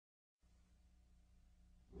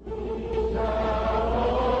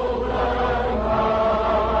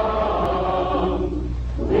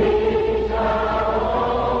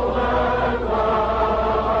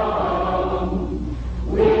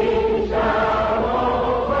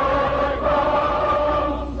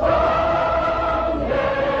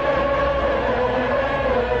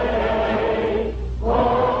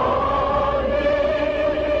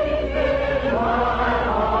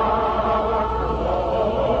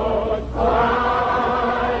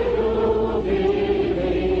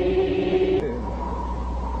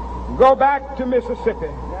Go back to Mississippi.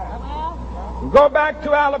 Go back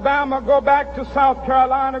to Alabama. Go back to South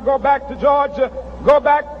Carolina. Go back to Georgia. Go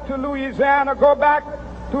back to Louisiana. Go back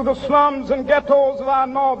to the slums and ghettos of our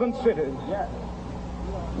northern cities.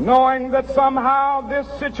 Knowing that somehow this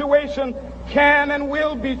situation can and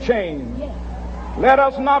will be changed. Let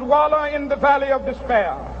us not wallow in the valley of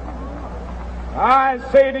despair. I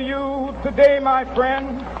say to you today, my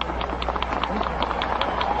friend,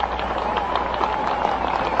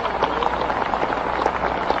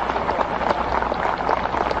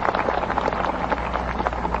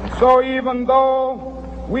 so even though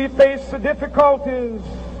we face the difficulties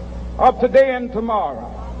of today and tomorrow,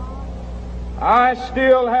 I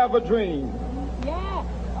still have a dream.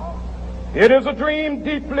 It is a dream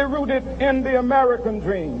deeply rooted in the American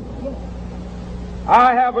dream.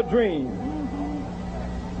 I have a dream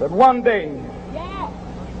that one day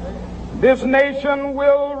this nation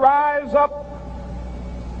will rise up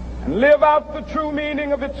and live out the true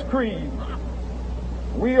meaning of its creed.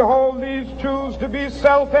 We hold these truths to be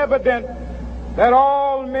self-evident, that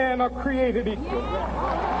all men are created equal.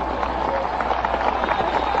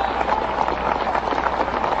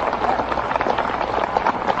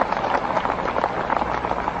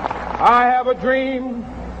 I have a dream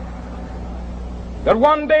that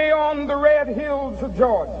one day on the red hills of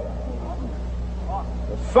Georgia,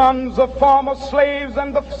 the sons of former slaves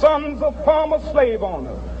and the sons of former slave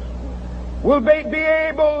owners will be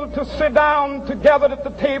able to sit down together at the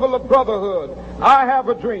table of brotherhood. I have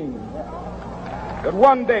a dream that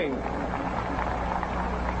one day,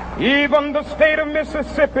 even the state of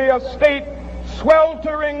Mississippi, a state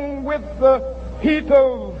sweltering with the heat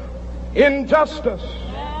of injustice,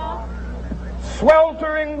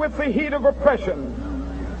 sweltering with the heat of oppression,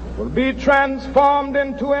 will be transformed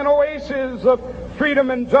into an oasis of freedom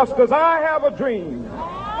and justice. I have a dream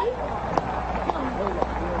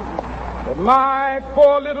that my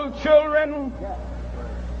 4 little children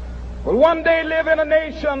will one day live in a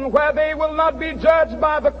nation where they will not be judged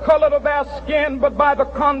by the color of their skin, but by the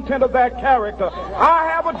content of their character. I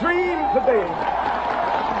have a dream today.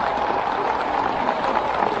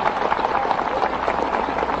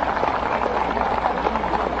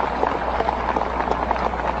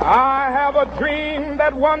 I have a dream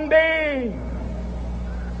that one day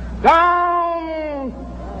down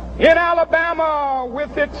in Alabama,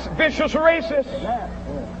 with its vicious racists,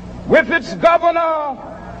 with its governor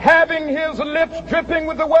having his lips dripping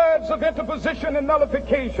with the words of interposition and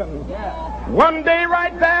nullification, one day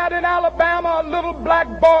right there in Alabama, little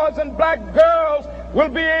black boys and black girls will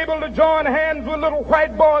be able to join hands with little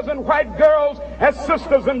white boys and white girls as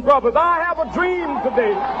sisters and brothers. I have a dream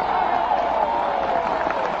today.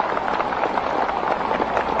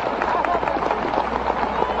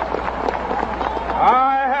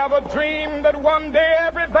 I have a dream that one day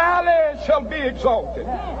every valley shall be exalted,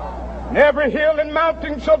 and every hill and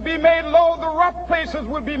mountain shall be made low, the rough places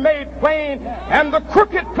will be made plain, and the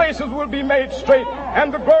crooked places will be made straight,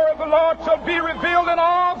 and the glory of the Lord shall be revealed, and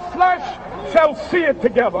all flesh shall see it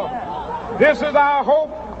together. This is our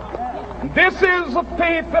hope. This is a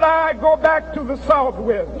faith that I go back to the South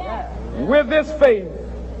with. With this faith,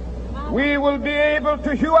 we will be able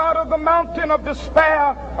to hew out of the mountain of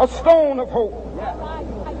despair a stone of hope.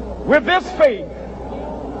 With this faith,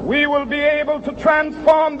 we will be able to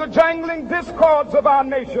transform the jangling discords of our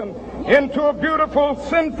nation into a beautiful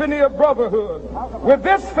symphony of brotherhood. With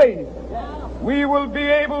this faith, we will be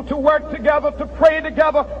able to work together, to pray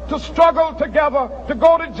together, to struggle together, to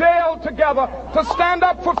go to jail together, to stand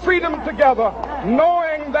up for freedom together,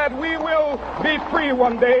 knowing that we will be free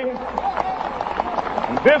one day.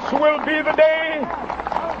 This will be the day.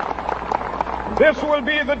 This will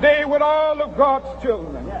be the day when all of God's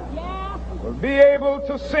children will be able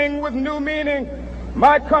to sing with new meaning,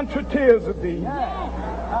 my country, tears of thee.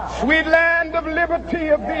 Sweet land of liberty,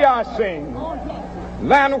 of thee I sing.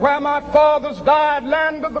 Land where my fathers died,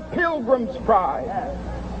 land of the pilgrim's pride.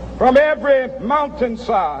 From every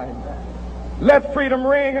mountainside, let freedom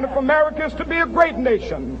ring. And if America is to be a great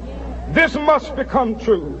nation, this must become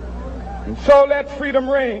true. And so let freedom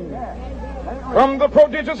ring from the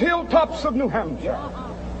prodigious hilltops of New Hampshire.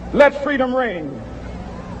 Let freedom ring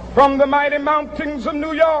from the mighty mountains of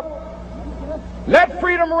New York. Let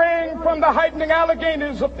freedom ring from the heightening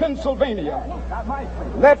Alleghenies of Pennsylvania.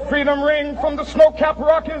 Let freedom ring from the snow-capped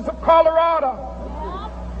Rockies of Colorado.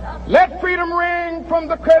 Let freedom ring from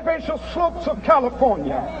the curvaceous slopes of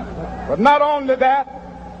California. But not only that,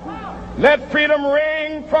 let freedom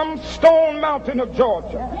ring from Stone Mountain of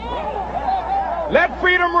Georgia. Let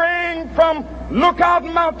freedom ring from Lookout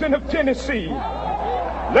Mountain of Tennessee.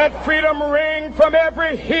 Let freedom ring from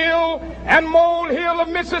every hill and molehill of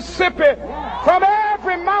Mississippi, from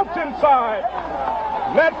every mountainside.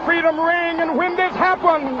 Let freedom ring, and when this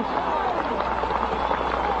happens,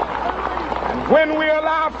 and when we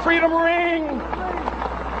allow freedom ring,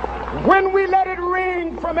 when we let it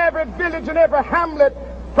ring from every village and every hamlet,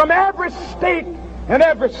 from every state and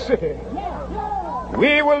every city,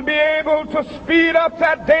 we will be able to speed up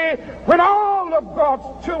that day when all of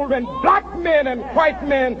God's children, black men and white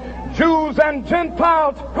men, Jews and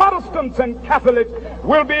Gentiles, Protestants and Catholics,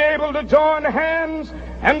 will be able to join hands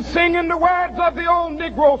and sing in the words of the old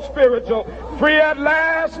Negro spiritual, free at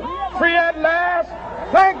last,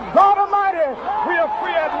 thank God.